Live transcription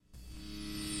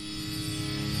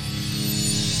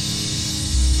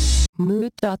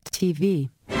Mood.tv.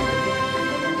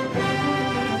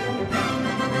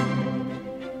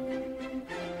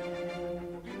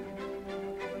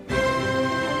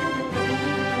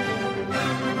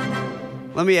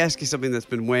 Let me ask you something that's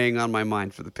been weighing on my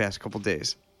mind for the past couple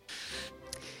days.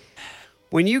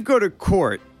 When you go to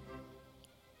court,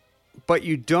 but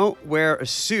you don't wear a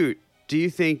suit, do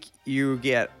you think you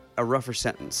get a rougher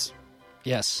sentence?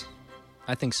 Yes,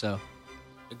 I think so.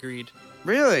 Agreed.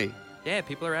 Really? Yeah,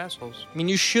 people are assholes. I mean,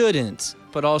 you shouldn't,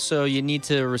 but also you need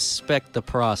to respect the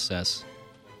process.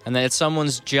 And that it's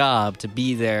someone's job to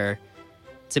be there,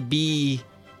 to be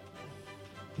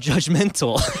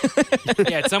judgmental.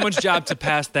 Yeah, it's someone's job to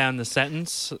pass down the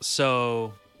sentence,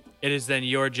 so it is then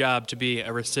your job to be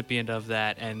a recipient of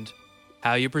that, and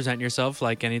how you present yourself,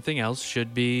 like anything else,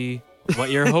 should be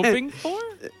what you're hoping for.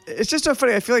 It's just so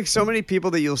funny. I feel like so many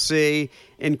people that you'll see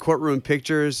in courtroom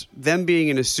pictures, them being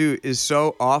in a suit is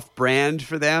so off-brand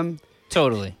for them.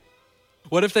 Totally.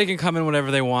 What if they can come in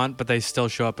whenever they want, but they still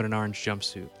show up in an orange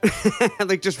jumpsuit?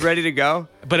 Like just ready to go?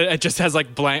 But it just has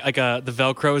like blank, like the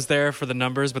Velcro's there for the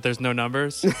numbers, but there's no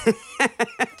numbers.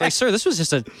 Like, sir, this was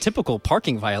just a typical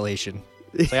parking violation.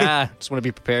 It's like, just want to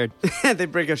be prepared. They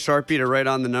break a Sharpie to write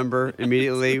on the number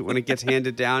immediately when it gets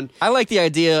handed down. I like the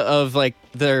idea of, like,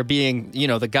 there being,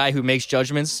 the guy who makes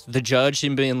judgments, the judge,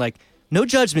 him being like, no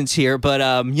judgments here, but,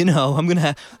 I'm going to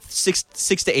have 6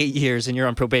 to 8 years and you're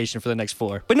on probation for the next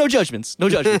 4. But no judgments. No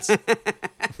judgments.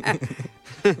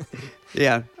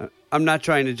 Yeah, I'm not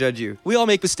trying to judge you. We all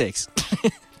make mistakes.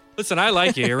 Listen, I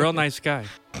like you. You're a real nice guy.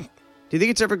 Do you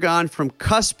think it's ever gone from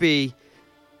cuspy,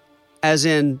 as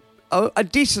in a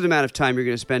decent amount of time you're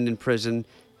going to spend in prison,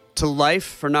 to life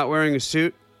for not wearing a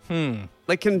suit?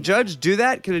 Like, can a judge do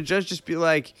that? Can a judge just be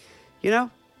like,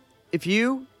 if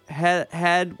you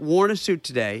had worn a suit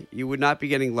today, you would not be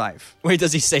getting life? Wait,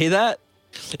 does he say that?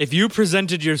 If you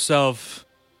presented yourself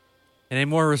in a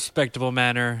more respectable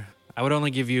manner, I would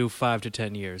only give you 5 to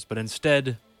 10 years, but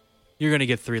instead, you're going to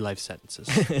get 3 life sentences.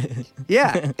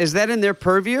 Yeah. Is that in their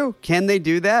purview? Can they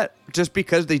do that just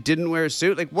because they didn't wear a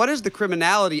suit? Like, what is the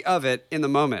criminality of it in the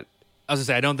moment? I was going to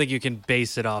say, I don't think you can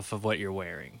base it off of what you're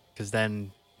wearing, because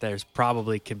then there's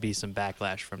probably can be some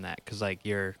backlash from that, because like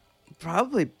you're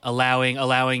probably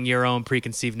allowing your own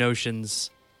preconceived notions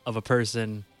of a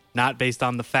person, not based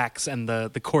on the facts and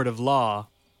the court of law,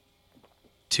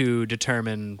 to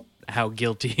determine how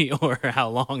guilty or how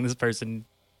long this person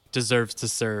deserves to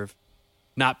serve,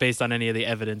 not based on any of the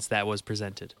evidence that was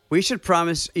presented. We should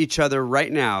promise each other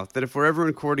right now that if we're ever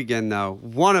in court again, though,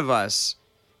 one of us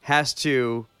has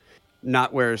to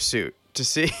not wear a suit to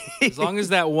see. As long as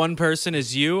that one person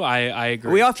is you, I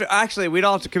agree. We'd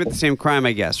all have to commit the same crime,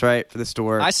 I guess, right? For this to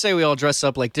work. I say we all dress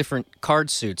up like different card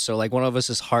suits. So, like, one of us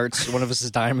is hearts, one of us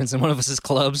is diamonds, and one of us is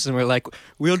clubs. And we're like,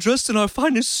 we all dressed in our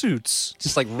finest suits.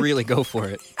 Just, like, really go for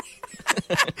it.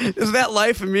 Is that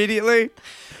life immediately?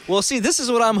 Well, see, this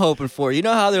is what I'm hoping for. You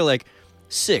know how they're like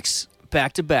 6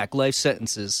 back-to-back life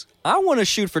sentences? I want to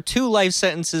shoot for 2 life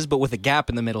sentences, but with a gap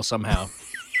in the middle somehow.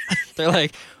 They're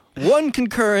like, 1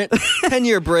 concurrent,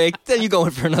 10-year break, then you go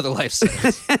in for another life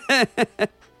sentence.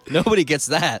 Nobody gets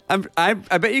that. I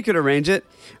bet you could arrange it.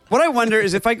 What I wonder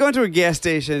is if I go into a gas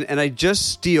station and I just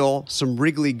steal some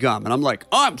Wrigley gum, and I'm like,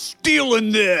 I'm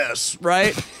stealing this,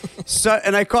 right?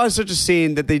 And I cause such a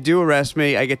scene that they do arrest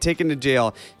me, I get taken to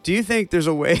jail. Do you think there's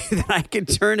a way that I could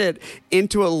turn it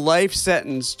into a life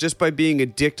sentence just by being a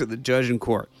dick to the judge in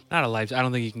court? Not a life. I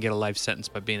don't think you can get a life sentence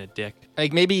by being a dick.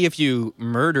 Like, maybe if you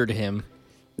murdered him.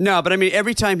 No, but I mean,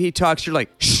 every time he talks, you're like,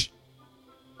 shh.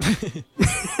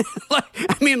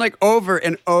 like over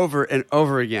and over and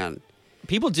over again.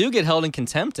 People do get held in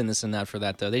contempt in this and that for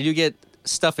that, though. They do get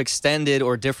stuff extended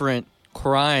or different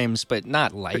crimes, but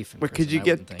not life. But could you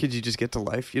just get to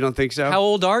life? You don't think so? How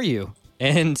old are you?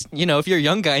 And, if you're a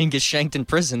young guy and get shanked in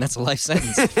prison, that's a life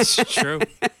sentence. It's true.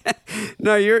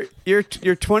 No, you're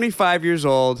 25 years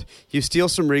old. You steal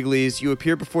some Wrigley's. You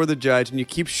appear before the judge, and you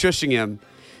keep shushing him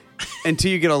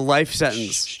until you get a life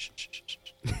sentence.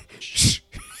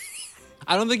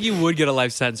 I don't think you would get a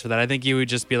life sentence for that. I think you would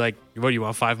just be like, what, you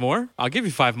want 5 more? I'll give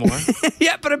you 5 more.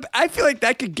 Yeah, but I feel like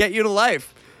that could get you to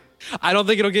life. I don't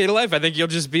think it'll get you to life. I think you'll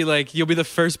just be like, you'll be the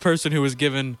first person who was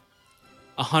given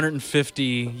 150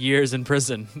 years in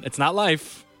prison. It's not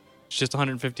life. It's just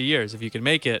 150 years. If you can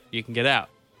make it, you can get out.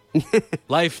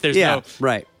 Life, there's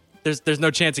right. There's no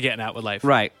chance of getting out with life.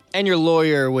 Right. And your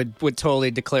lawyer would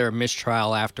totally declare a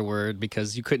mistrial afterward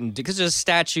because because there's a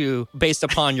statute based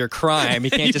upon your crime. You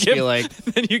can't just be like...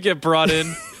 Then you get brought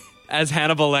in as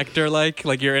Hannibal Lecter,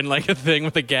 like you're in like a thing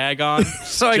with a gag on,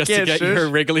 So I just to can't get shush? your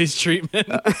Wrigley's treatment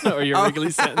or your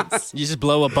Wrigley sentence. You just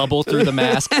blow a bubble through the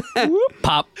mask. Whoop,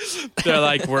 pop. They're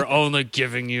like, we're only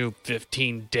giving you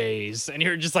 15 days, and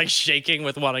you're just like shaking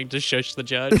with wanting to shush the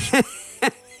judge.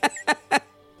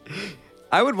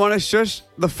 I would want to shush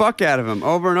the fuck out of him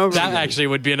over and over That again. actually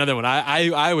would be another one.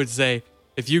 I would say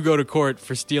if you go to court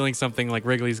for stealing something like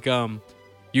Wrigley's gum,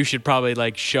 you should probably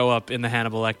like show up in the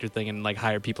Hannibal Lecter thing and like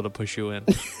hire people to push you in.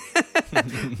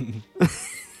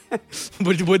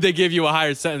 Would they give you a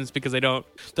higher sentence because they don't?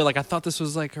 They're like, I thought this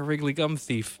was like a Wrigley gum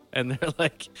thief, and they're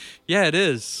like, yeah, it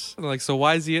is. And they're like, so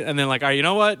why is he? And then like, all right, you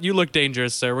know what? You look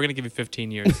dangerous, sir. We're gonna give you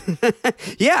 15 years.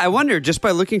 Yeah, I wonder, just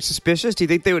by looking suspicious, do you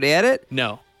think they would add it?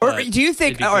 No. Or but do you it'd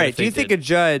think, be all great right, if do you they think did. a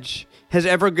judge has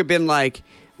ever been like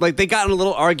they got in a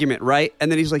little argument, right?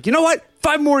 And then he's like, you know what?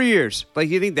 5 more years. Like,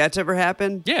 you think that's ever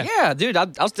happened? Yeah. Yeah, dude.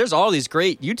 There's all these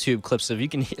great YouTube clips that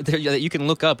you can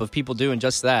look up of people doing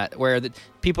just that, where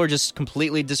people are just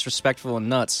completely disrespectful and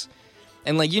nuts.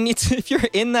 And like, you need to, if you're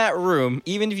in that room,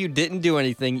 even if you didn't do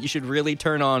anything, you should really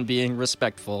turn on being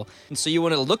respectful. And so you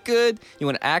want to look good, you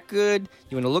want to act good,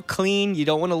 you want to look clean, you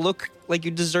don't want to look like you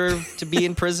deserve to be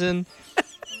in prison.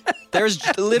 There's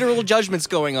literal judgments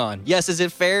going on. Yes, is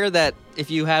it fair that if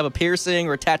you have a piercing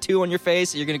or a tattoo on your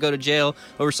face, you're going to go to jail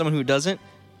over someone who doesn't?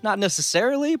 Not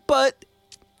necessarily, but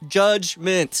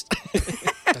judgment.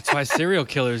 That's why serial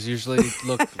killers usually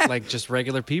look like just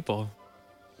regular people.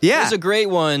 Yeah. There's a great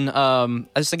one. I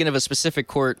was thinking of a specific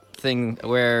court thing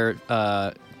where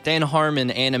Dan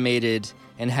Harmon animated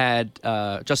and had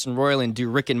Justin Roiland do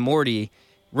Rick and Morty,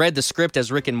 read the script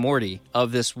as Rick and Morty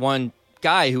of this one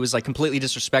guy who was like completely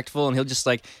disrespectful, and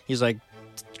he's like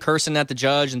cursing at the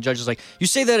judge, and the judge is like, you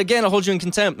say that again, I'll hold you in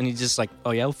contempt. And he's just like,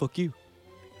 oh yeah, well, fuck you.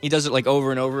 He does it like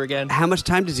over and over again. How much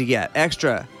time does he get?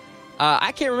 Extra.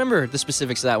 I can't remember the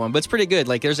specifics of that one, but it's pretty good.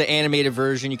 Like, there's an animated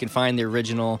version. You can find the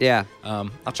original. Yeah.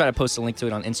 I'll try to post a link to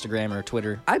it on Instagram or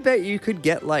Twitter. I bet you could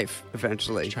get life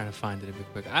eventually Trying to find it a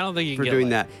bit quick. I don't think you for can get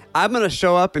doing like, that. I'm going to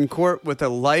show up in court with a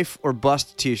life or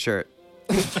bust t-shirt.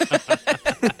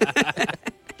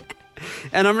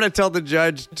 And I'm going to tell the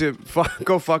judge to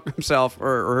go fuck himself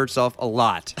or herself a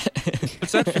lot.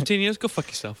 What's that? 15 years? Go fuck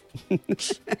yourself.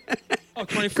 Oh,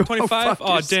 25? fuck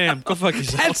Oh, yourself. damn. Go fuck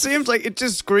yourself. That seems like it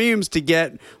just screams to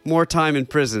get more time in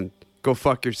prison. Go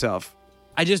fuck yourself.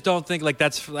 I just don't think like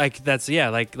that's yeah,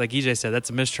 like EJ said, that's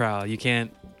a mistrial. You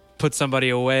can't put somebody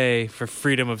away for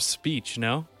freedom of speech,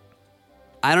 no?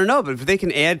 I don't know, but if they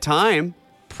can add time,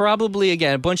 Probably,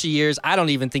 again, a bunch of years. I don't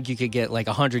even think you could get like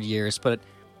 100 years, but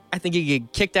I think you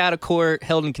get kicked out of court,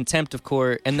 held in contempt of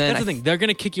court, and then That's the thing. They're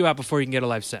gonna kick you out before you can get a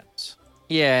life sentence.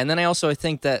 yeah, and then I also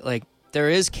think that like there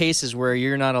is cases where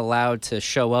you're not allowed to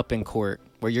show up in court,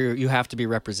 where you have to be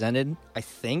represented. I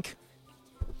think.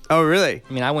 oh really?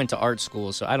 I mean, I went to art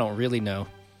school, so I don't really know.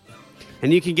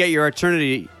 And you can get your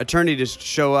attorney to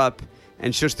show up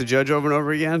and shush the judge over and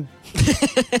over again?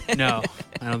 No,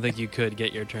 I don't think you could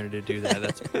get your attorney to do that.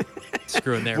 That's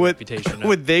screwing their Would, reputation. up.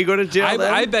 would they go to jail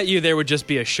then? I bet you there would just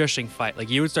be a shushing fight. Like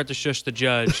you would start to shush the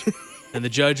judge, and the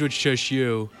judge would shush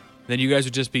you. Then you guys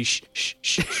would just be shh, shh,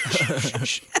 shh, shh, shh,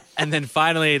 shh. And then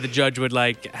finally the judge would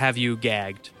like have you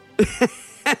gagged.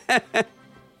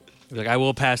 Like, I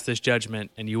will pass this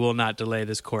judgment, and you will not delay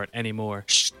this court anymore.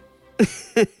 Shh.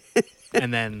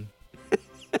 And then,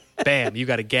 bam, you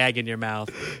got a gag in your mouth.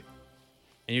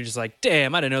 And you're just like,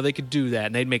 damn, I didn't know they could do that.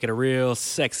 And they'd make it a real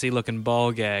sexy looking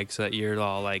ball gag so that you're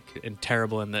all like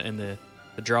terrible in the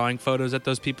drawing photos that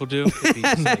those people do. It'd be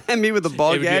just, like, And me with the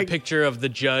ball it would gag? be a picture of the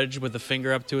judge with the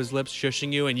finger up to his lips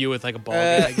shushing you, and you with like a ball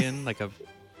gag in, like a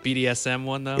BDSM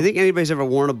one though. You think anybody's ever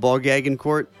worn a ball gag in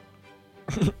court?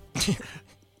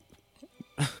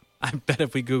 I bet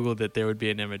if we Googled it, there would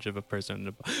be an image of a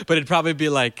person. But it'd probably be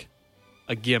like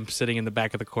a gimp sitting in the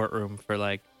back of the courtroom for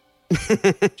like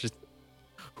just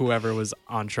whoever was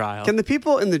on trial. Can the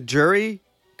people in the jury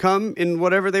come in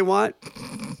whatever they want?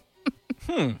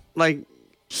 Like,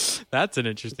 That's an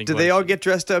interesting do question. they all get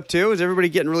dressed up too? Is everybody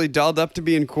getting really dolled up to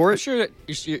be in I'm court? sure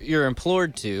you're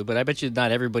implored to, but I bet you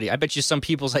not everybody. I bet you some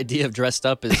people's idea of dressed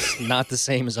up is not the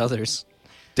same as others.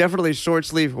 Definitely short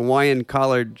sleeve Hawaiian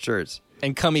collared shirts.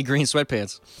 And cummy green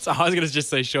sweatpants. So I was going to just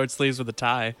say short sleeves with a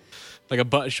tie. Like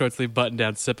a short sleeve button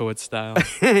down Sipowicz style.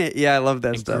 Yeah, I love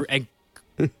that stuff. And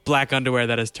black underwear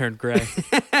that has turned gray.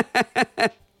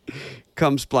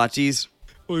 Come splotchies.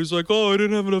 Well, he's like, oh, I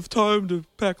didn't have enough time to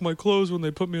pack my clothes when they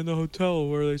put me in the hotel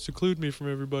where they seclude me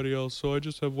from everybody else, so I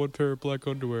just have one pair of black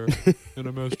underwear and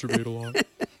I masturbate a lot.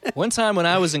 One time when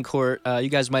I was in court, you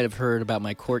guys might have heard about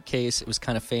my court case. It was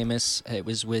kind of famous. It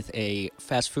was with a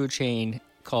fast food chain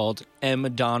called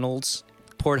McDonald's.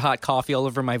 poured hot coffee all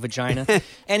over my vagina.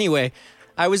 Anyway,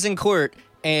 I was in court,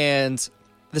 and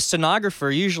the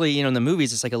stenographer, usually, in the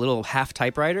movies, it's like a little half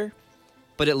typewriter,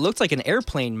 but it looked like an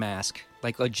airplane mask,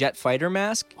 like a jet fighter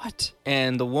mask. What?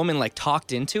 And the woman,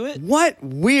 talked into it. What?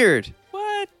 Weird.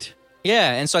 What?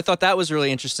 Yeah, and so I thought that was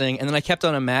really interesting, and then I kept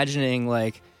on imagining,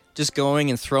 just going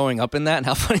and throwing up in that and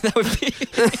how funny that would be.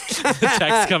 The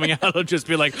text coming out will just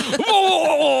be like,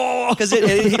 "Oh!" Because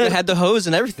it had the hose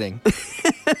and everything.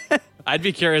 I'd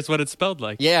be curious what it spelled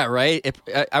like. Yeah, right?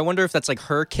 I wonder if that's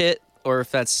her kit or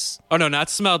if that's... Oh, no, not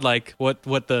smelled like. What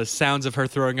the sounds of her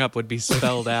throwing up would be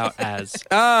spelled out as.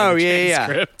 Oh, in the yeah.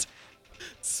 transcript.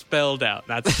 Spelled out,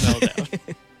 not spelled out.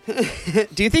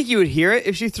 Do you think you would hear it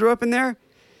if she threw up in there?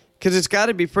 Because it's got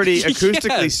to be pretty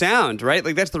acoustically Yes. sound, right?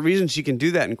 That's the reason she can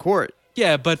do that in court.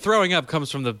 Yeah, but throwing up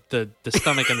comes from the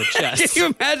stomach and the chest. Can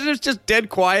you imagine it's just dead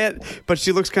quiet, but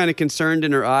she looks kind of concerned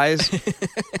in her eyes?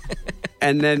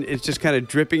 And then it's just kind of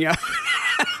dripping out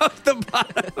of the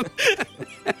bottom.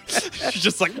 She's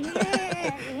just like,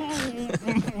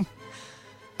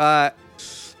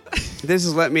 This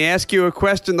is Let Me Ask You a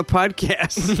Question, the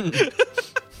podcast.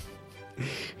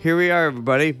 Here we are,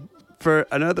 everybody, for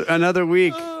another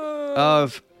week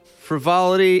of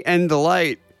frivolity and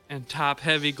delight. and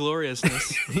top-heavy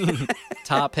gloriousness.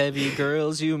 Top heavy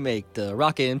girls, you make the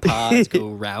rockin' pods go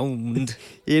round.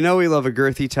 You know we love a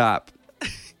girthy top.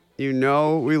 You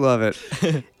know we love it.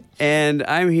 And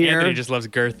I'm here. Anthony just loves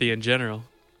girthy in general.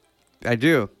 I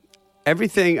do.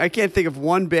 Everything. I can't think of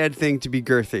one bad thing to be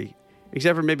girthy,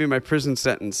 except for maybe my prison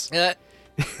sentence.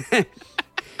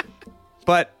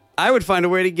 But I would find a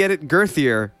way to get it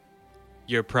girthier.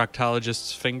 Your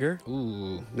proctologist's finger?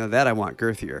 Ooh. No, that I want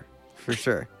girthier, for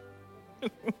sure.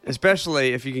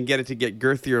 Especially if you can get it to get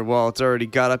girthier while it's already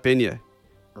got up in you.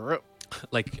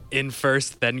 Like in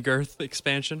first, then girth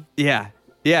expansion? Yeah.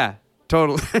 Yeah.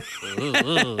 Totally.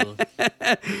 Ooh.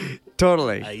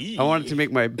 Totally. Aye. I wanted to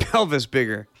make my pelvis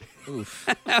bigger. Oof.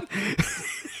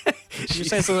 Did you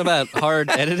say something about hard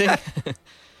editing?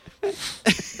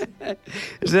 Is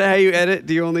that how you edit?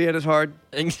 Do you only edit hard?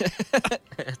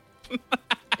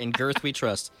 In girth we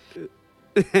trust.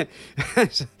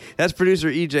 That's producer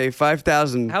EJ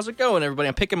 5000. How's it going, everybody?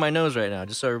 I'm picking my nose right now,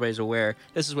 just so everybody's aware.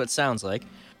 This is what it sounds like.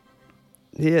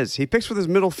 He is. He picks with his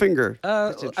middle finger.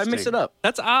 That's I mix interesting. it up.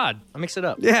 That's odd.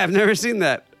 Yeah, I've never seen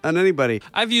that on anybody.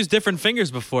 I've used different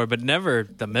fingers before, but never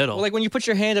the middle. Well, like when you put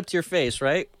your hand up to your face,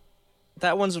 right?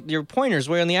 That one's your pointer's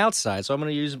way on the outside, so I'm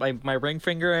going to use my ring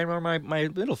finger and my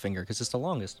middle finger because it's the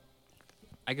longest.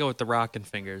 I go with the rockin'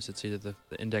 fingers. It's either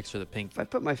the index or the pink. If I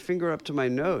put my finger up to my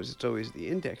nose, it's always the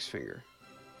index finger.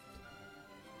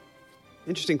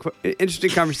 Interesting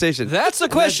conversation. That's the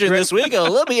question this week.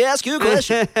 Let me ask you a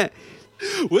question.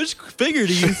 Which finger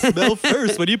do you smell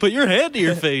first when you put your hand to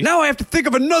your face? Now I have to think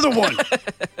of another one.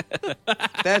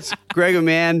 That's Greg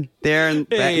O'Man there. And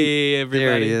Hey, everybody.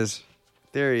 There he is.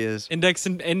 There he is. Index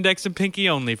and pinky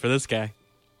only for this guy.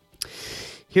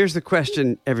 Here's the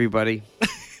question, everybody.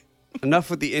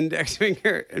 Enough with the index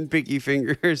finger and pinky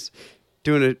fingers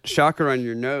doing a shocker on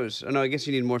your nose. Oh, no, I guess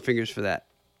you need more fingers for that.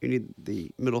 You need the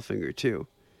middle finger, too.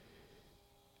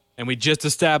 And we just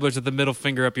established that the middle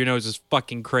finger up your nose is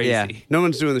fucking crazy. Yeah, no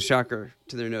one's doing the shocker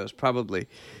to their nose, probably.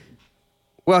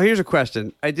 Well, here's a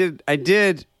question. I did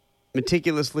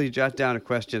meticulously jot down a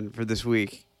question for this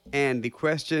week. And the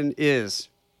question is,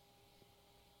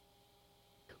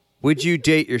 would you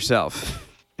date yourself?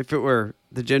 If it were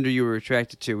the gender you were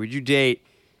attracted to, would you date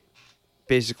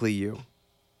basically you?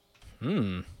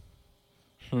 I'll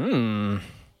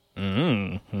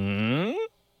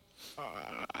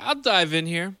dive in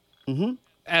here. Mm-hmm.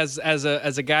 As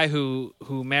a guy who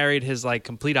married his like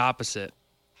complete opposite,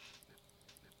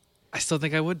 I still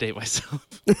think I would date myself.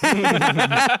 Tell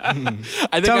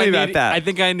me about that. I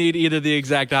think I need either the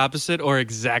exact opposite or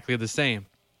exactly the same.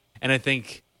 And I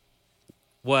think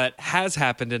what has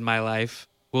happened in my life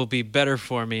will be better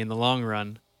for me in the long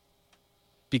run.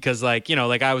 Because like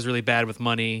I was really bad with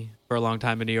money for a long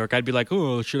time in New York. I'd be like,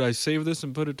 oh, should I save this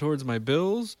and put it towards my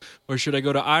bills? Or should I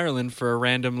go to Ireland for a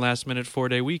random last minute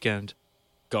 4-day weekend?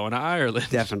 Going to Ireland.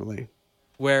 Definitely.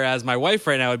 Whereas my wife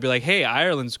right now would be like, hey,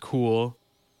 Ireland's cool,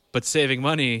 but saving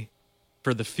money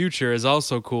for the future is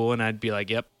also cool. And I'd be like,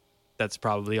 yep, that's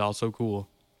probably also cool.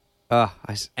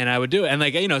 And I would do it. And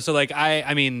like, so like,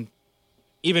 I mean,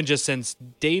 even just since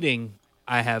dating,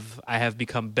 I have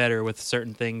become better with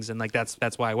certain things. And like, that's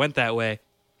why I went that way.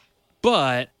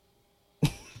 But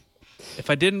if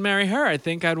I didn't marry her, I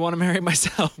think I'd want to marry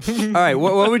myself. All right,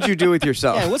 what would you do with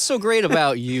yourself? Yeah, what's so great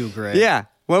about you, Greg? Yeah,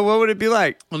 what would it be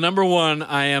like? Well, number one,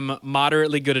 I am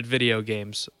moderately good at video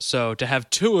games. So to have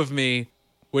two of me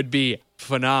would be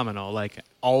phenomenal. Like,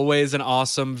 always an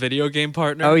awesome video game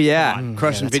partner. Oh yeah, Come on.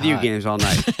 crushing that's video hot. games all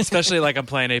night. Especially like I'm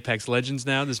playing Apex Legends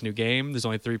now, this new game. There's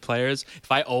only 3 players.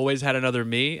 If I always had another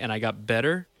me and I got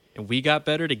better and we got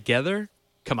better together,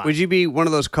 come on. Would you be one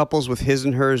of those couples with his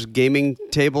and hers gaming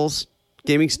tables,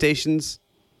 gaming stations?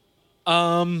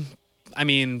 I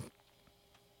mean,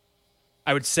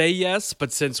 I would say yes,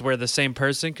 but since we're the same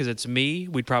person, because it's me,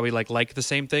 we'd probably like the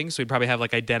same things. So we'd probably have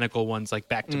like identical ones, like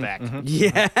back to back.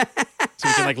 Yeah. So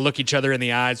we can like look each other in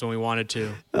the eyes when we wanted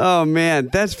to. Oh man,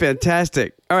 that's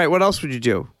fantastic. All right, what else would you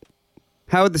do?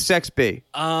 How would the sex be?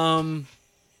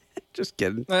 Just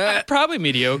kidding. Probably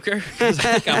mediocre. 'Cause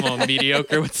I think I'm all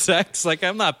mediocre with sex. Like,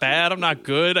 I'm not bad. I'm not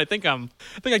good. I think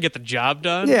I get the job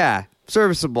done. Yeah,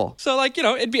 serviceable. So like,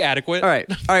 it'd be adequate. All right.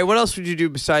 What else would you do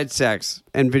besides sex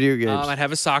and video games? I'd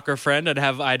have a soccer friend. I'd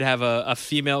have a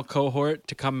female cohort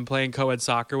to come and play in co-ed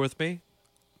soccer with me.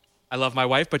 I love my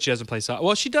wife, but she doesn't play soccer.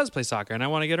 Well, she does play soccer, and I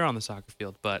want to get her on the soccer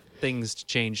field, but things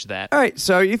changed that. All right,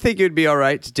 so you think it'd be all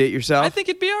right to date yourself? I think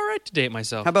it'd be all right to date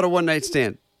myself. How about a one-night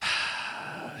stand?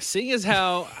 Seeing as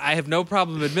how I have no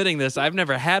problem admitting this, I've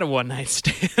never had a one-night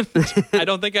stand. I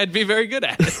don't think I'd be very good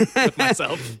at it with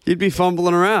myself. You'd be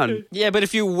fumbling around. Yeah, but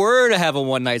if you were to have a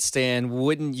one night stand,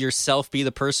 wouldn't yourself be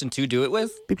the person to do it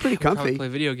with? Be pretty Probably comfy. play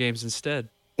video games instead.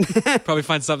 Probably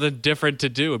find something different to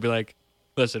do. It'd be like,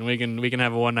 listen, we can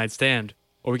have a one-night stand,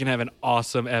 or we can have an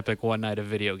awesome, epic one night of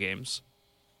video games.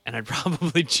 And I'd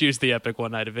probably choose the epic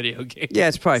one night of video games. Yeah,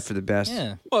 it's probably for the best.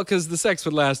 Yeah. Well, because the sex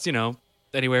would last,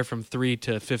 anywhere from 3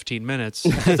 to 15 minutes.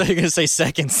 I thought you were going to say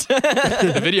seconds.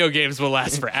 The video games will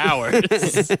last for hours.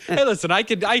 Hey, listen, I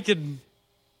can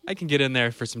get in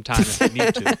there for some time if I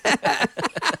need to.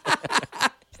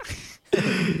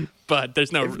 But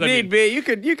there's no If need be, you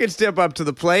could step up to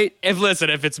the plate.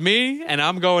 If it's me and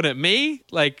I'm going at me,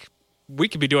 like, we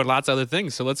could be doing lots of other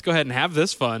things. So let's go ahead and have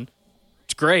this fun.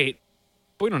 It's great.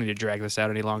 But we don't need to drag this out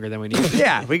any longer than we need to.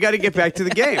 Yeah, we got to get back to the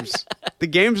games. The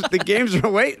games are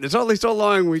waiting. There's only so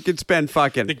long we could spend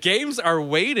fucking. The games are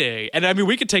waiting. And I mean,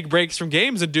 we could take breaks from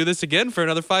games and do this again for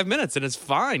another 5 minutes, and it's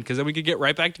fine, because then we could get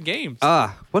right back to games.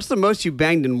 What's the most you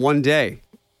banged in one day?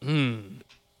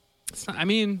 It's not, I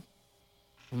mean,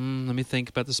 let me think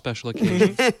about the special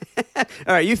occasions. All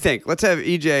right, you think. Let's have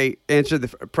EJ answer the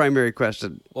primary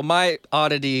question. Well, my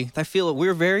oddity, I feel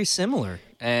we're very similar,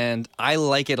 and I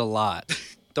like it a lot.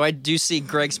 Though I do see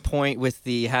Greg's point with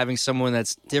the having someone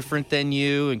that's different than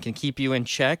you and can keep you in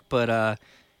check, but I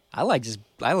like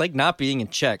not being in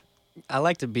check. I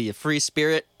like to be a free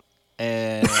spirit,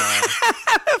 and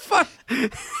I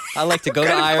like to go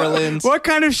to Ireland. What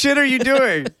kind of shit are you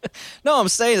doing? No, I'm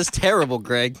saying it's terrible,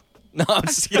 Greg. No, I'm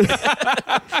just kidding.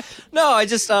 No, I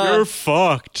just You're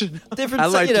fucked. different. I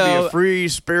like you to know, be a free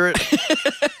spirit.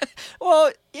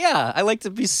 Well, yeah, I like to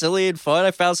be silly and fun.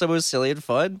 I found someone who's silly and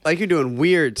fun. Like you're doing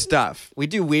weird stuff. We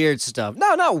do weird stuff.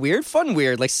 No, not weird. Fun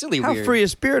weird, like silly How weird. free a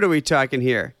spirit are we talking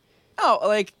here? No,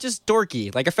 like just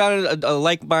dorky. Like I found a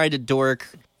like-minded dork,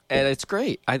 and it's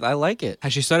great. I like it.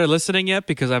 Has she started listening yet?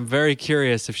 Because I'm very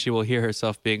curious if she will hear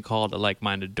herself being called a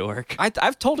like-minded dork.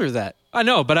 I've told her that. I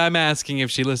know, but I'm asking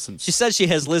if she listens. She said she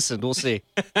has listened. We'll see.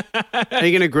 Are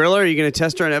you gonna grill her? Are you gonna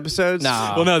test her on episodes?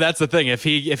 No. Well, no, that's the thing. If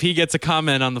he gets a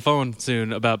comment on the phone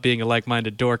soon about being a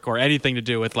like-minded dork or anything to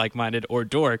do with like-minded or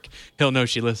dork, he'll know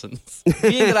she listens.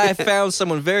 Being that I found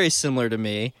someone very similar to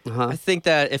me, I think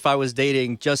that if I was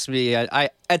dating just me, I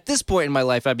at this point in my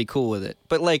life, I'd be cool with it.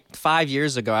 But like 5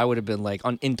 years ago, I would have been like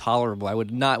intolerable. I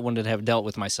would not want to have dealt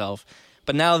with myself.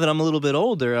 But now that I'm a little bit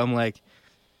older, I'm like,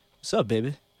 what's up,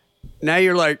 baby? Now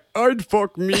you're like, I'd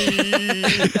fuck me.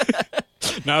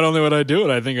 Not only would I do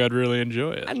it, I think I'd really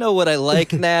enjoy it. I know what I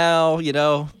like now,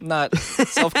 not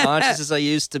self-conscious as I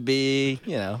used to be,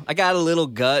 I got a little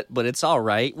gut, but it's all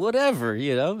right, whatever,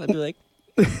 I'd be like,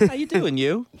 how you doing,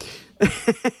 you?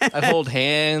 I'd hold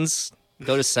hands,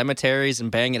 go to cemeteries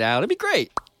and bang it out. It'd be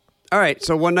great. All right,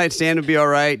 so one night stand would be all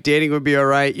right. Dating would be all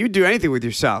right. You'd do anything with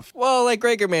yourself. Well, like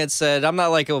Gregor Man said, I'm not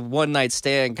like a one-night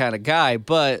stand kind of guy,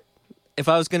 but if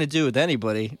I was going to do it with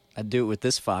anybody, I'd do it with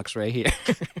this fox right here.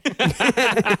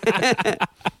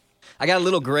 I got a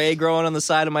little gray growing on the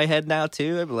side of my head now,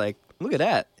 too. I'd be like, look at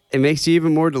that. It makes you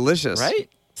even more delicious. Right?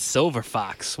 Silver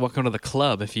Fox, welcome to the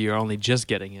club if you're only just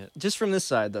getting it. Just from this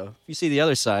side, though. If you see the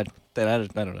other side, then I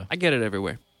don't know. I get it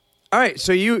everywhere. All right,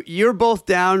 so you're both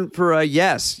down for a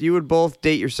yes. You would both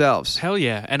date yourselves. Hell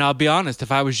yeah. And I'll be honest,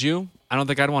 if I was you, I don't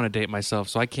think I'd want to date myself,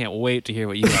 so I can't wait to hear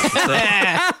what you have to say.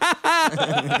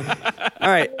 All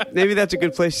right, maybe that's a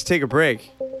good place to take a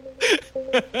break.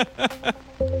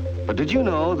 But did you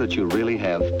know that you really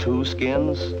have two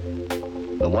skins?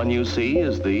 The one you see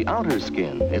is the outer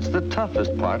skin. It's the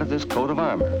toughest part of this coat of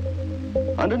armor.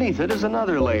 Underneath it is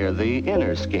another layer, the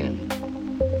inner skin.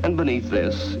 And beneath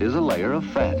this is a layer of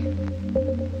fat.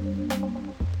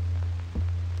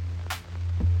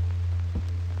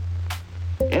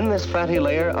 In this fatty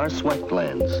layer are sweat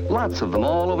glands, lots of them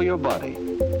all over your body.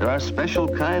 There are special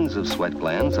kinds of sweat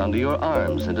glands under your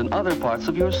arms and in other parts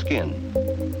of your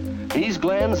skin. These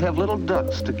glands have little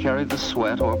ducts to carry the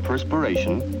sweat or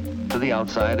perspiration to the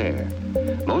outside air.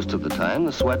 Most of the time,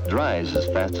 the sweat dries as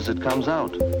fast as it comes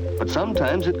out, but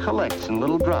sometimes it collects in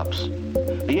little drops.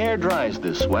 The air dries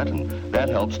this sweat, and that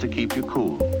helps to keep you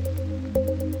cool.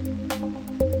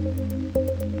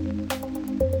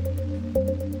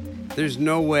 There's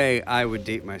no way I would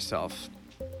date myself.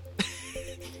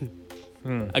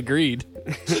 Agreed.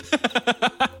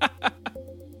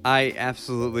 I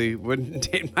absolutely wouldn't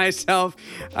date myself.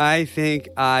 I think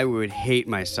I would hate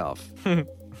myself.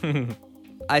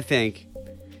 I think.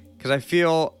 Because I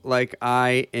feel like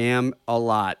I am a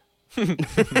lot.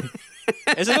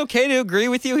 Is it okay to agree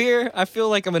with you here? I feel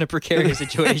like I'm in a precarious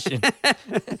situation.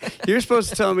 You're supposed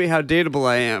to tell me how dateable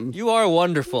I am. You are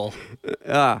wonderful.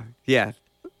 Yeah.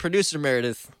 Producer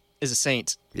Meredith is a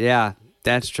saint. Yeah,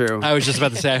 that's true. I was just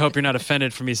about to say, I hope you're not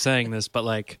offended for me saying this, but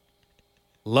like,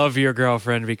 love your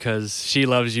girlfriend because she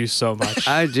loves you so much.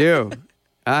 I do.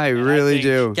 I really think-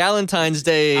 do. Valentine's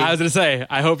Day. I was going to say,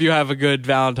 I hope you have a good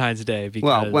Valentine's Day because...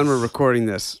 Well, when we're recording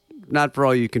this, not for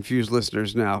all you confused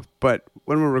listeners now, but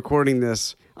when we're recording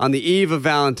this on the eve of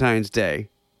Valentine's Day.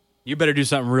 You better do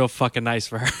something real fucking nice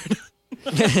for her.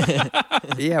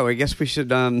 Yeah, well, I guess we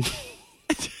should, I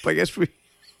guess we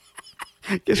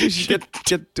should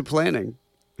get to planning.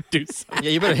 do something. Yeah,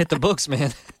 you better hit the books,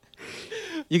 man.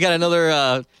 You got another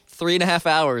 3.5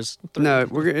 hours. No,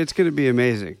 it's going to be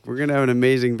amazing. We're going to have an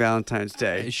amazing Valentine's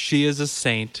Day. She is a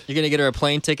saint. You're going to get her a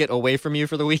plane ticket away from you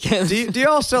for the weekend? Do you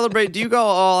all celebrate? Do you go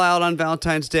all out on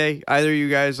Valentine's Day? Either of you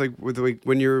guys, like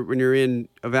when you're in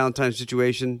a Valentine's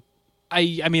situation?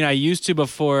 I mean, I used to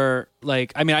before,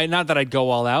 like, I mean, not that I'd go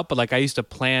all out, but like I used to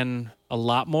plan a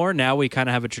lot more. Now we kind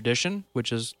of have a tradition,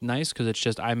 which is nice because it's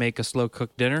just I make a slow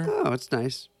cooked dinner. Oh, it's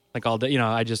nice. Like all day, you know,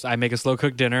 I make a slow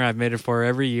cooked dinner. I've made it for her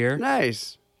every year.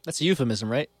 Nice. That's a euphemism,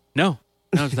 right? No,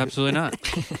 it's absolutely not.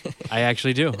 I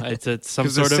actually do. It's some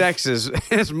Because sort the of sex is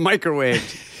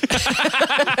microwaved.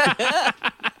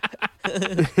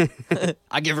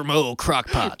 I give her my old crock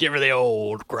pot. give her the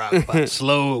old crock pot,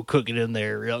 slow cooking in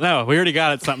there. No, we already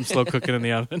got it. Something slow cooking in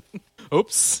the oven.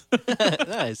 Oops.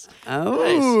 Nice. Oh.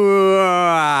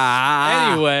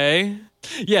 Anyway,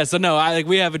 yeah. So no,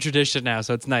 we have a tradition now,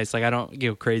 so it's nice. Like I don't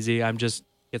go crazy. I'm just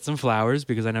get some flowers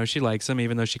because I know she likes them,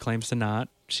 even though she claims to not.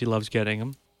 She loves getting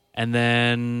them, and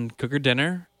then cook her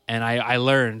dinner. And I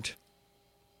learned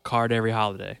card every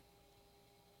holiday.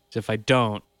 So if I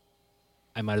don't,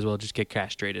 I might as well just get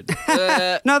castrated.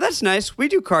 No, that's nice. We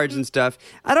do cards and stuff.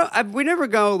 We never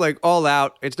go like all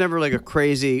out. It's never like a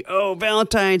crazy,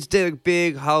 Valentine's Day, like,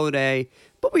 big holiday.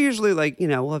 But we usually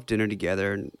we'll have dinner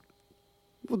together and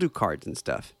we'll do cards and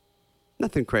stuff.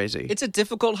 Nothing crazy. It's a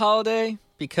difficult holiday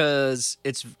because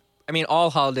all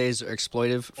holidays are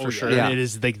exploitive for sure. Yeah. It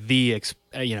is like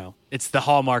it's the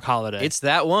Hallmark holiday. It's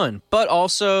that one. But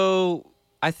also,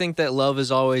 I think that love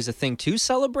is always a thing to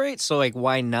celebrate. So, like,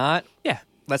 why not? yeah.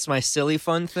 That's my silly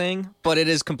fun thing. But it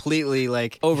is completely,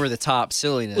 like, over the top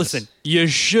silliness. Listen, you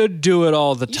should do it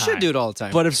all the You time. should do it all the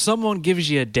time. But if someone gives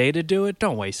you a day to do it,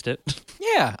 don't waste it.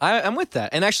 Yeah, I'm with that.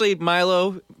 And actually,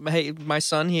 Milo, my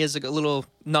son, he has a little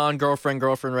non-girlfriend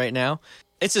right now.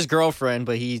 It's his girlfriend,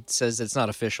 but he says it's not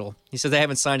official. He says they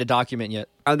haven't signed a document yet.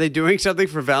 Are they doing something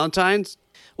for Valentine's?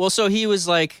 Well, so he was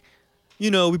like, we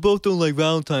both don't like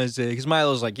Valentine's Day because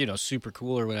Milo's like, super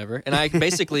cool or whatever. And I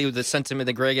basically, the sentiment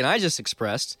that Greg and I just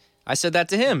expressed, I said that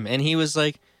to him. And he was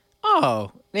like,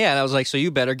 oh, yeah. And I was like, so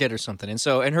you better get her something.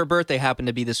 And her birthday happened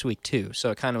to be this week too. So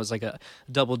it kind of was like a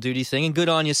double duty thing. And good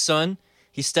on you, son.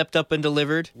 He stepped up and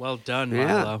delivered. Well done, Yeah.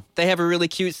 Milo. They have a really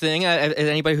cute thing.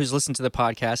 Anybody who's listened to the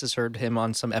podcast has heard him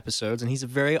on some episodes. And he's a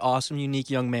very awesome, unique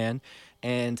young man.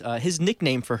 And his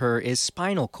nickname for her is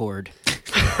Spinal Cord.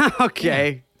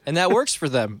 Okay. And that works for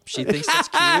them. She thinks that's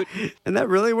cute. And that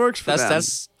really works for them.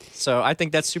 So I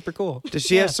think that's super cool. Does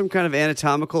she have some kind of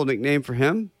anatomical nickname for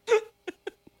him?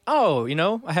 Oh,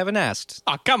 I haven't asked.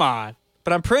 Oh, come on.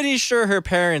 But I'm pretty sure her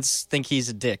parents think he's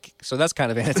a dick. So that's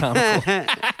kind of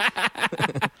anatomical.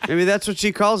 Maybe that's what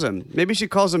she calls him. Maybe she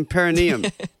calls him perineum.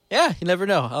 Yeah, you never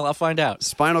know. I'll find out.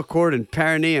 Spinal cord and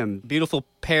perineum. Beautiful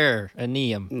pair, a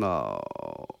neum. No.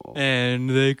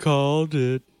 And they called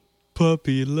it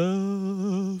puppy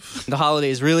love. The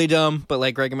holiday is really dumb, but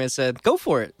like Greg said, go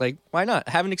for it. Like, why not?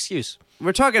 Have an excuse.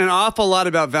 We're talking an awful lot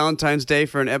about Valentine's Day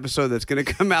for an episode that's going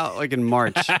to come out like in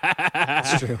March.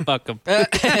 That's true. Fuck 'em.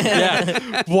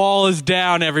 Yeah. Wall is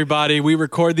down, everybody. We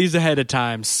record these ahead of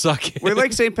time. Suck it. We're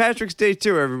like St. Patrick's Day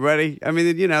too, everybody. I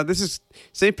mean, this is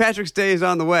St. Patrick's Day is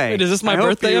on the way. Wait, is this my I hope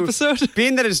birthday episode?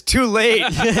 Being that it's too late.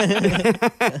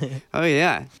 Oh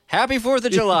yeah. Happy 4th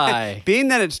of July. Being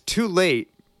that it's too late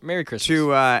Merry Christmas. to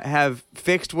have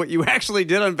fixed what you actually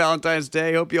did on Valentine's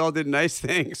Day. Hope you all did nice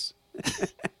things.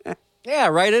 Yeah,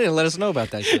 write in and let us know about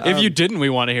that shit. If you didn't, we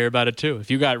want to hear about it too. If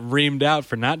you got reamed out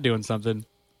for not doing something,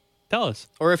 tell us.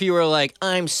 Or if you were like,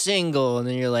 I'm single, and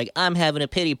then you're like, I'm having a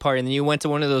pity party, and then you went to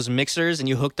one of those mixers and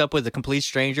you hooked up with a complete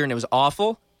stranger and it was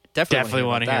awful, definitely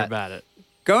Want to hear that. about it.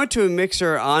 Going to a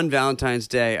mixer on Valentine's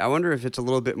Day, I wonder if it's a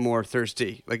little bit more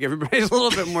thirsty. Like everybody's a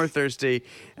little bit more thirsty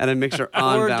at a mixer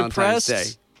on Or Valentine's depressed. Day.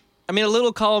 I mean, a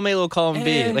little column A, a little column B.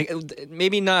 Eh. Like,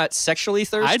 maybe not sexually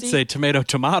thirsty. I'd say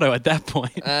tomato at that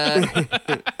point.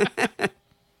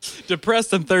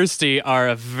 Depressed and thirsty are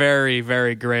a very,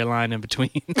 very gray line in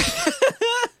between.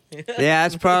 Yeah,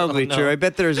 that's probably Oh, no. true. I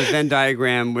bet there's a Venn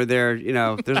diagram where there's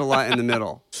a lot in the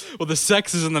middle. Well, the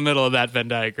sex is in the middle of that Venn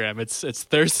diagram. It's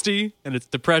thirsty and it's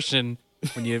depression.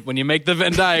 When you make the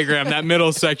Venn diagram, that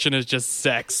middle section is just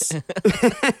sex.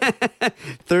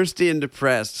 Thirsty and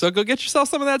depressed. So go get yourself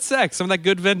some of that sex, some of that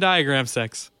good Venn diagram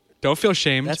sex. Don't feel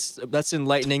shamed. That's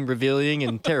enlightening, revealing,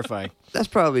 and terrifying. That's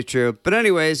probably true. But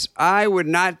anyways, I would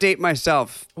not date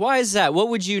myself. Why is that? What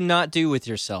would you not do with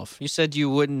yourself? You said you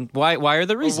wouldn't. Why are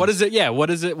the reasons? What is it? Yeah,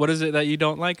 what is it that you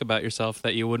don't like about yourself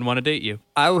that you wouldn't want to date you?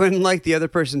 I wouldn't like the other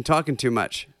person talking too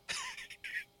much.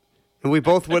 And we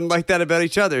both wouldn't like that about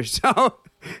each other. So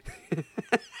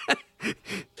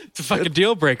It's a fucking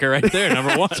deal breaker right there,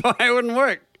 number one. that's why it wouldn't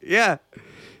work. Yeah.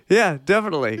 Yeah,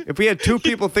 definitely. If we had two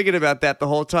people thinking about that the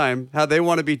whole time, how they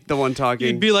want to be the one talking.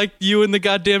 You'd be like you and the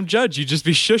goddamn judge. You'd just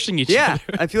be shushing each Yeah,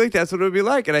 other. I feel like that's what it would be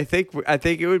like, and I think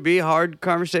it would be a hard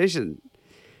conversation.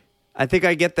 I think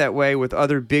I get that way with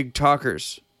other big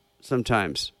talkers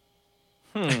sometimes.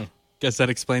 Guess that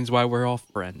explains why we're all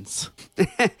friends.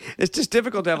 It's just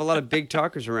difficult to have a lot of big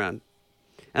talkers around,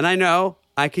 and I know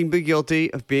I can be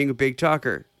guilty of being a big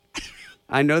talker.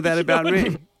 I know that about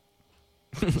me.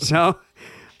 So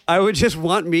I would just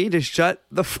want me to shut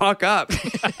the fuck up.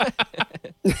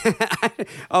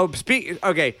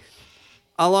 Okay.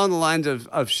 Along the lines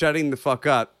of shutting the fuck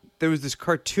up, there was this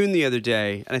cartoon the other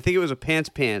day, and I think it was a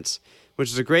Pants, which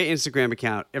is a great Instagram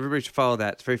account. Everybody should follow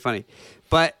that. It's very funny.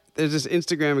 But there's this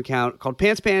Instagram account called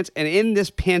Pants, and in this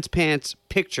Pants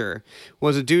picture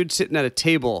was a dude sitting at a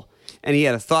table, and he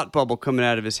had a thought bubble coming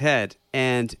out of his head,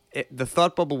 and the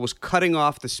thought bubble was cutting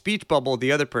off the speech bubble of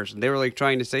the other person. They were like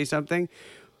trying to say something,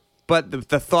 but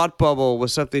the thought bubble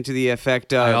was something to the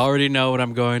effect of... I already know what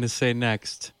I'm going to say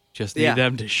next. Just need Yeah.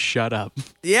 them to shut up.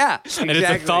 Yeah, exactly. And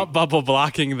it's a thought bubble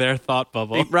blocking their thought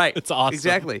bubble. Right. It's awesome.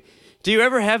 Exactly. Do you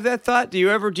ever have that thought? Do you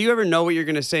ever know what you're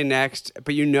going to say next,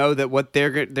 but you know that what they're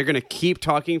going to keep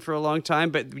talking for a long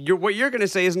time, but what you're going to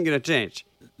say isn't going to change?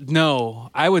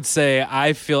 No, I would say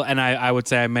I feel, and I would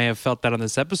say I may have felt that on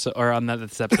this episode, or on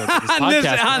this episode of this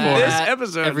podcast on before, this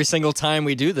episode. Every single time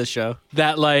we do this show.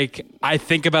 that like I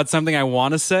think about something I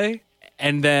want to say,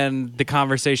 and then the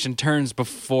conversation turns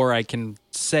before I can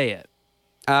say it,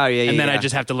 Oh yeah, and then yeah. I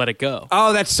just have to let it go.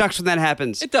 Oh, that sucks when that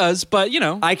happens. It does, but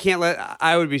I can't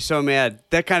I would be so mad.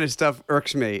 That kind of stuff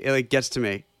irks me. It like gets to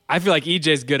me. I feel like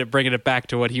EJ's good at bringing it back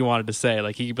to what he wanted to say.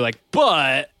 Like he could be like,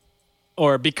 but,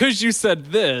 or because you said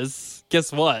this,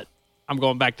 guess what? I'm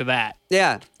going back to that.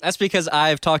 Yeah. That's because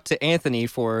I've talked to Anthony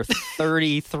for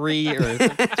 33 or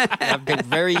I've been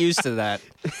very used to that.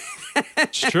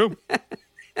 It's true.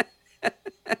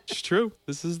 It's true.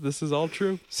 This is all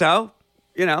true. So,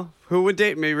 who would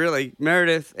date me really?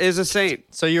 Meredith is a saint.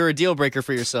 So you're a deal breaker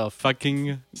for yourself. Fucking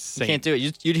You saint. can't do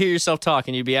it. You'd hear yourself talk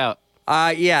and you'd be out.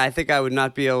 Yeah, I think I would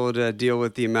not be able to deal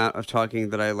with the amount of talking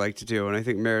that I like to do, and I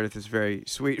think Meredith is very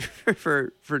sweet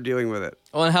for dealing with it.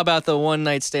 Well, and how about the one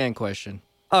night stand question?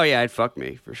 Oh yeah, I'd fuck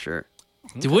me for sure.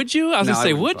 Would you? I was No, gonna say,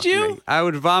 I wouldn't would fuck you? me. I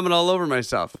would vomit all over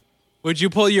myself. Would you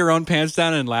pull your own pants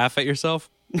down and laugh at yourself?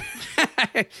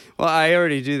 Well, I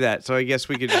already do that, so I guess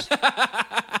we could just.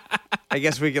 I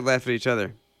guess we could laugh at each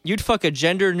other. You'd fuck a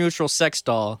gender neutral sex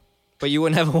doll, but you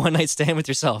wouldn't have a one night stand with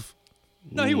yourself.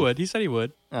 No, he would. He said he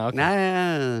would. Oh, okay.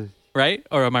 Nah, Right?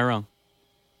 Or am I wrong?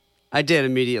 I did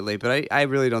immediately, but I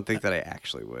really don't think that I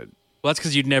actually would. Well, that's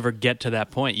because you'd never get to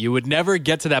that point. You would never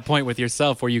get to that point with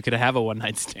yourself where you could have a one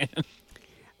night stand.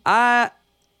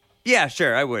 Yeah,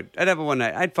 sure, I would. I'd have a one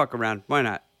night. I'd fuck around. Why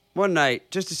not? One night,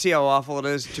 just to see how awful it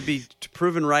is to be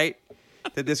proven right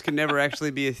that this could never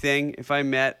actually be a thing. If I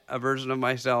met a version of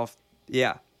myself,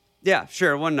 yeah,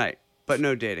 sure, one night. but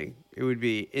no dating. It would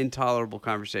be intolerable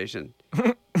conversation.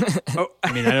 I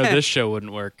mean, I know this show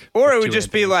wouldn't work. Or with it would two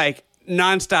just be Anthonys. like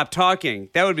nonstop talking.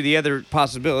 That would be the other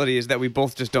possibility, is that we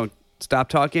both just don't stop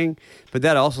talking. But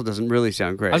that also doesn't really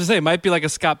sound great. I was gonna say it might be like a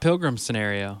Scott Pilgrim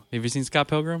scenario. Have you seen Scott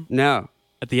Pilgrim? No.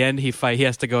 At the end, he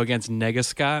has to go against Nega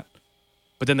Scott,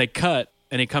 but then they cut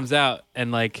and he comes out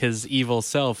and like his evil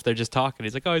self, they're just talking.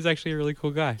 He's like, oh, he's actually a really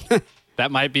cool guy.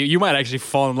 That might be. You might actually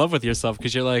fall in love with yourself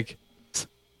because you're like, this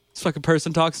fucking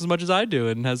person talks as much as I do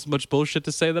and has as much bullshit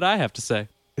to say that I have to say.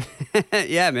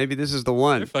 Yeah, maybe this is the They're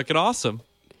one. fucking awesome.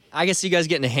 I guess you guys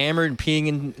getting hammered and peeing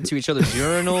into each other's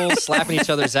urinals, slapping each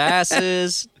other's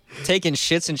asses, taking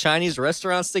shits in Chinese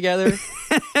restaurants together.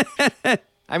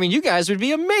 I mean, you guys would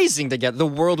be amazing together. The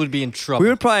world would be in trouble. We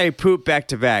would probably poop back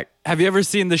to back. Have you ever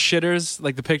seen the shitters,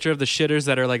 like the picture of the shitters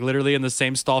that are like literally in the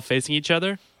same stall facing each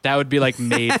other? That would be like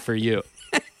made for you.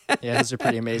 Yeah, those are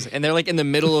pretty amazing. And they're like in the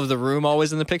middle of the room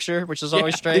always in the picture, which is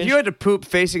always strange. If you had to poop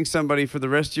facing somebody for the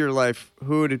rest of your life,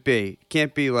 who would it be?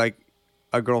 Can't be like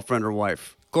a girlfriend or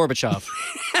wife. Gorbachev.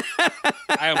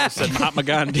 I almost said Mahatma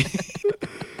Gandhi.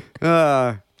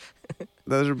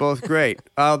 Those are both great.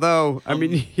 Although, I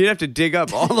mean, you'd have to dig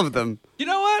up all of them. You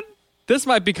know what? This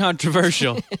might be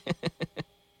controversial.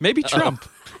 Maybe Trump.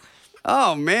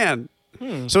 Oh, man.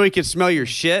 So he could smell your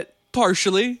shit?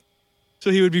 Partially. So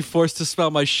he would be forced to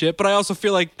smell my shit. But I also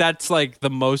feel like that's like the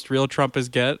most real Trump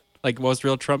most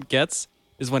real Trump gets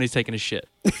is when he's taking a shit.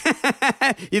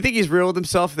 You think he's real with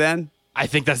himself then? I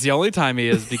think that's the only time he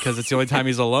is because it's the only time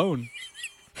he's alone.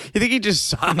 You think he just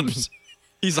sobs?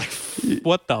 He's like,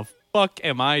 what the fuck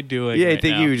am I doing? Yeah, I right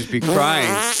think now? he would just be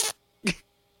crying.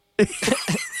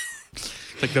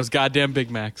 It's like those goddamn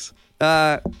Big Macs.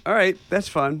 All right, that's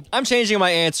fun. I'm changing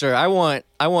my answer. I want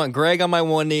Greg on my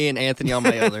one knee and Anthony on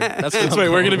my other. That's what I'm Wait,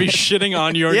 we're going gonna be with. shitting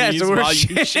on your Yeah, knees so we're while you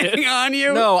shitting shit. on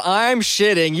you? No, I'm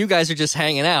shitting. You guys are just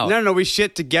hanging out. No, we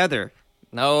shit together.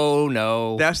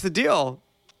 No. That's the deal.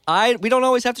 We don't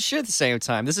always have to shit at the same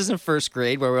time. This isn't first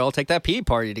grade where we all take that pee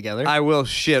party together. I will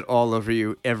shit all over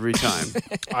you every time.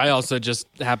 I also just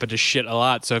happen to shit a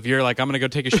lot. So if you're like, I'm gonna go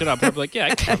take a shit, I'll probably be like, yeah,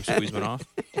 I can come squeeze one off.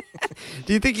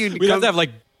 Do you think you'd We'd have come- to have like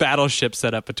battleship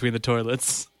set up between the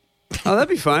toilets. Oh, that'd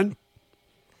be fun.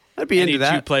 I'd be Any into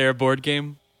that. two-player board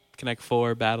game, Connect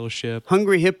 4, Battleship.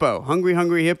 Hungry Hippo. Hungry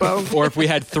Hippo. Or if we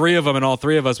had three of them and all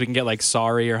three of us, we can get like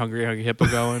Sorry or Hungry Hippo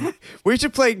going. We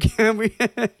should play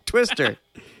Twister.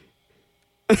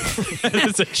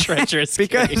 It's a treacherous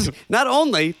Because game. not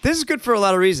only, this is good for a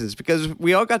lot of reasons, because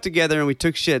we all got together and we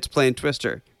took shits playing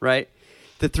Twister, right?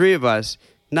 The three of us.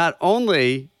 Not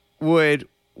only would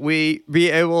we be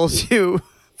able to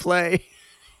play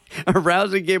a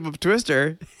rousing game of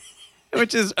Twister,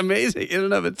 which is amazing in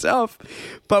and of itself,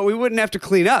 but we wouldn't have to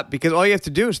clean up because all you have to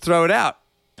do is throw it out.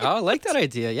 Oh, I like that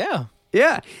idea. Yeah.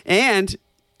 Yeah. And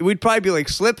we'd probably be like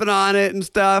slipping on it and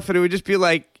stuff, and it would just be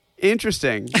like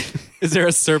interesting. Is there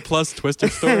a surplus Twister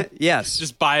store? Yes.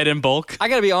 Just buy it in bulk. I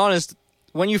got to be honest.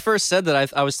 When you first said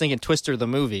that, I was thinking Twister the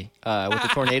movie with the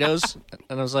tornadoes.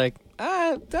 And I was like,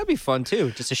 that'd be fun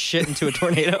too. Just a shit into a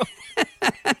tornado.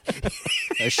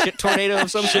 A shit tornado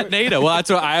of some sort. Shitnado. Well, that's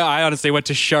what I honestly went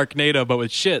to Sharknado, but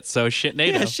with shit. So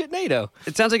Shitnado. Yeah, shitnado.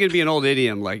 It sounds like it'd be an old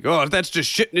idiom, like, oh, that's just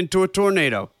shitting into a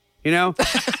tornado. You know?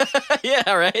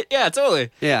 Yeah, right? Yeah, totally.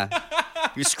 Yeah.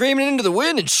 You're screaming into the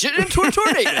wind and shitting into a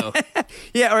tornado.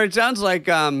 Yeah, or it sounds like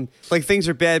things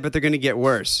are bad, but they're going to get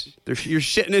worse. You're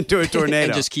shitting into a tornado.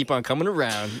 And just keep on coming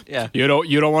around. Yeah. You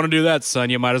don't want to do that, son.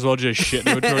 You might as well just shit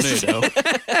into a tornado.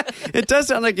 It does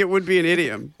sound like it would be an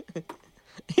idiom.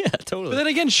 Yeah, But totally. then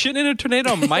again, shitting in a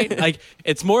tornado might like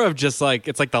it's more of just like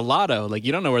it's like the lotto. Like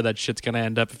you don't know where that shit's gonna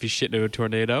end up if you shit into a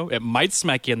tornado. It might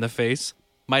smack you in the face.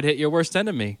 Might hit your worst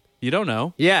enemy. You don't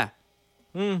know. Yeah.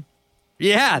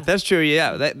 Yeah, that's true.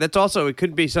 Yeah, that's also, it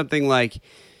could be something like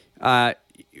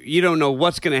you don't know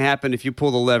what's going to happen if you pull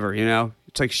the lever, you know?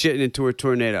 It's like shitting into a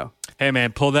tornado. Hey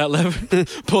man, pull that lever.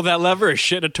 Pull that lever or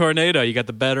shit in a tornado. You got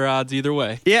the better odds either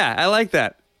way. Yeah, I like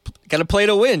that. Got to play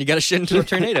to win. You got to shit into a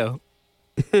tornado.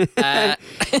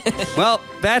 Well,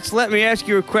 that's Let Me Ask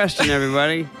You a Question,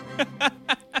 everybody.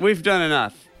 We've done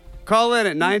enough. Call in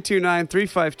at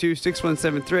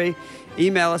 929-352-6173.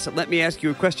 Email us at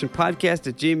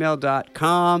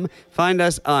letmeaskyouaquestionpodcast@gmail.com. Find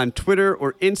us on Twitter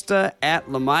or Insta at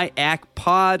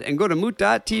LeMyAcPod, and go to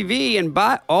moot.tv and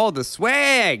buy all the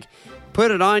swag.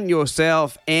 Put it on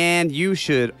yourself, and you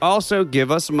should also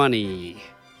give us money,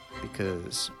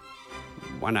 because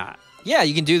why not? Yeah,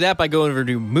 you can do that by going over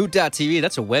to moot.tv.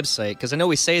 That's a website, because I know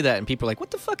we say that, and people are like,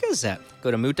 what the fuck is that? Go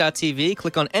to moot.tv,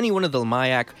 click on any one of the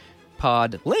LeMyac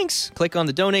Pod links, click on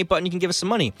the donate button, you can give us some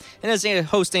money. And as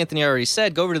host Anthony already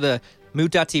said, go over to the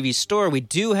Moot.tv store, we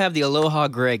do have the Aloha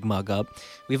Greg mug up.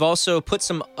 We've also put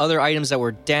some other items that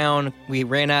were down. We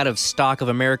ran out of stock of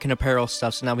American Apparel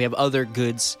stuff, so now we have other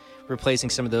goods replacing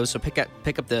some of those. So pick up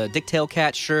the Dicktail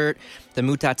Cat shirt, the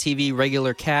Moot.tv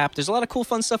regular cap. There's a lot of cool,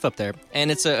 fun stuff up there,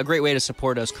 and it's a great way to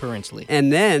support us currently.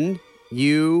 And then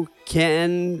you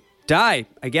can die,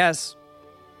 I guess.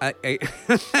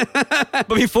 But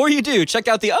before you do, check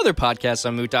out the other podcasts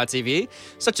on Moot.tv,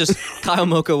 such as Kyle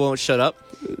Mocha Won't Shut Up,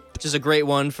 which is a great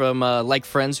one from like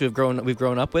friends we've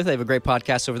grown up with. They have a great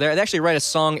podcast over there. They actually write a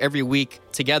song every week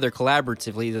together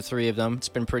collaboratively, the three of them. It's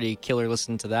been pretty killer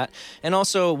listening to that. And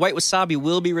also, White Wasabi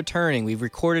will be returning. We've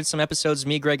recorded some episodes.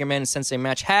 Me, Greg, and Man, and Sensei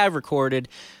Match have recorded.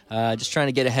 Just trying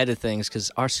to get ahead of things because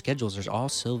our schedules are all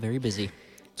so very busy.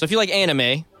 So if you like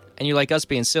anime and you like us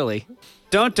being silly,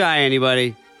 don't die,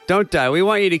 anybody. Don't die. We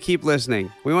want you to keep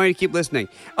listening.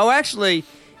 Oh, actually,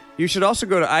 you should also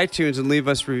go to iTunes and leave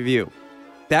us a review.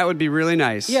 That would be really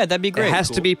nice. Yeah, that'd be great. It has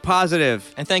to be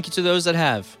positive. And thank you to those that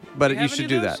have. But you should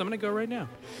do that. I'm going to go right now.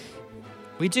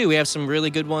 We do. We have some really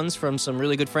good ones from some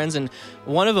really good friends, and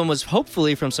one of them was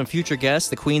hopefully from some future guests,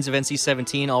 the Queens of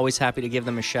NC-17. Always happy to give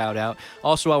them a shout out.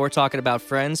 Also, while we're talking about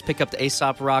friends, pick up the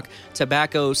Aesop Rock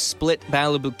Tobacco Split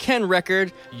Malibu Ken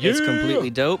record. Yeah. It's completely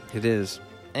dope. It is.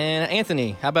 And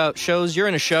Anthony, how about shows? You're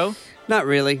in a show. Not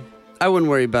really. I wouldn't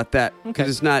worry about that Okay. because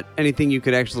it's not anything you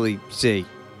could actually see.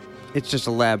 It's just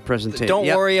a lab presentation. Don't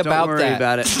worry about Don't worry that.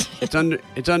 about it.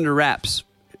 It's under wraps.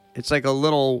 It's like a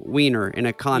little wiener in a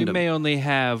We condom. may only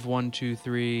have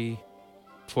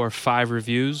 5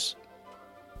 reviews,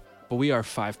 but we are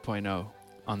 5.0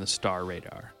 on the star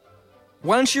radar.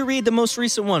 Why don't you read the most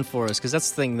recent one for us? Because that's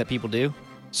the thing that people do.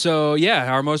 So,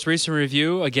 yeah, our most recent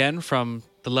review, again, from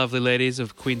the lovely ladies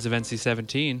of Queens of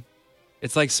NC-17.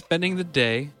 It's like spending the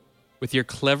day with your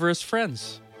cleverest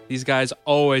friends. These guys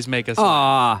always make us laugh.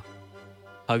 Aw.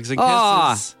 Hugs and Aw.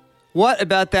 kisses. What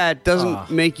about that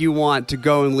doesn't make you want to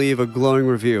go and leave a glowing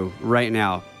review right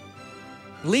now?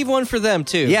 Leave one for them,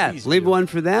 too. Yeah, Please leave do. one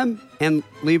for them and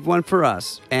leave one for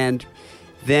us. And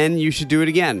then you should do it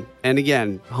again and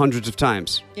again, hundreds of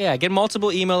times. Yeah, get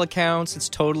multiple email accounts. It's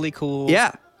totally cool.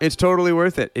 Yeah, it's totally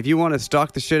worth it. If you want to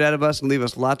stalk the shit out of us and leave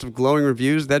us lots of glowing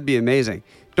reviews, that'd be amazing.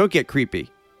 Don't get creepy,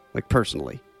 like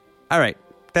personally. All right,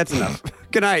 that's enough.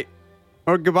 Good night,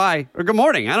 or goodbye, or good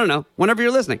morning. I don't know, whenever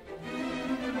you're listening.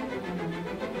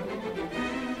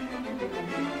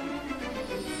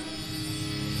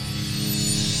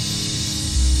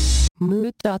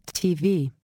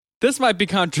 Mood.tv. This might be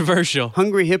controversial.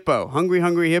 Hungry Hippo.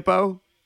 Hungry Hippo?